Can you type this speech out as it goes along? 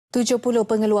70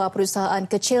 pengeluar perusahaan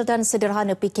kecil dan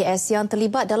sederhana PKS yang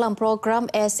terlibat dalam program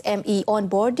Sme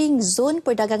Onboarding Zon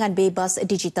Perdagangan Bebas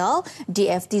Digital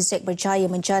Dftz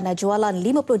berjaya menjana Jualan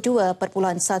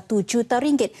RM52.1 juta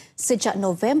sejak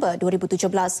November 2017.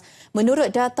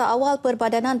 Menurut data awal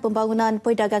Perbadanan Pembangunan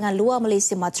Perdagangan Luar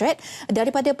Malaysia MATRADE,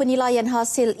 daripada Penilaian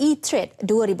Hasil eTRADE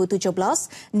 2017,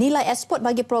 nilai eksport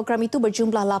bagi program itu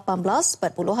berjumlah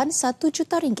RM18.1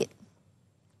 juta.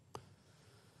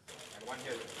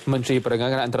 Menteri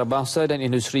Perdagangan Antarabangsa dan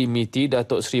Industri MITI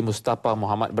Datuk Seri Mustafa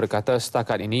Mohamad berkata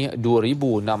setakat ini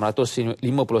 2,651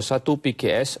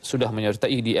 PKS sudah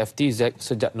menyertai Dftz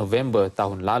sejak November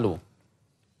tahun lalu.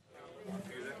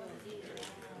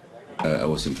 I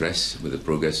was impressed with the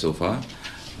progress so far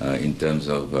in terms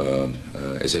of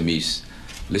SMEs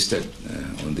listed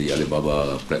on the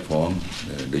Alibaba platform,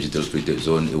 digital creative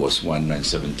zone. It was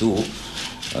 1972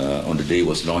 on the day it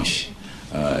was launched.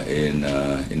 In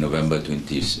November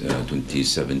 2017,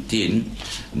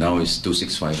 now it's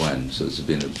 2651, so it's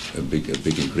been a big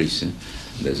increase.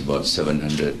 There's about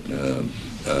 700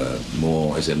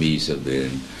 more SMEs have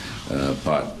been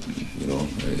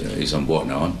is on board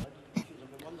now.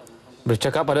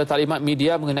 Bercakap pada taklimat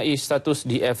media mengenai status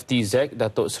Dftz,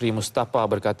 Datuk Seri Mustafa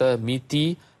berkata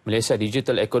MITI, Malaysia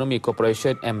Digital Economy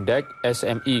Corporation MDEC,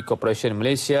 SME Corporation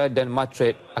Malaysia dan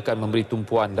MATRADE akan memberi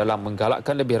tumpuan dalam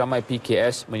menggalakkan lebih ramai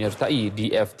PKS menyertai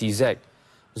Dftz.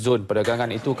 Zon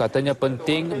perdagangan itu katanya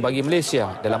penting bagi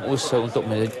Malaysia dalam usaha untuk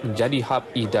menjadi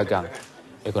hub e-dagang.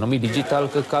 Ekonomi digital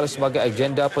kekal sebagai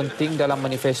agenda penting dalam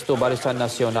manifesto Barisan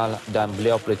Nasional dan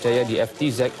beliau percaya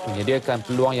Dftz menyediakan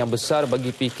peluang yang besar bagi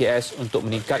PKS untuk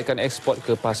meningkatkan ekspor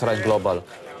ke pasaran global.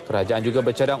 Kerajaan juga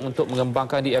bercadang untuk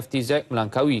mengembangkan Dftz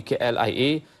melangkaui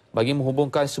KLIA bagi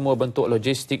menghubungkan semua bentuk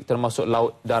logistik termasuk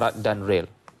laut, darat dan rel.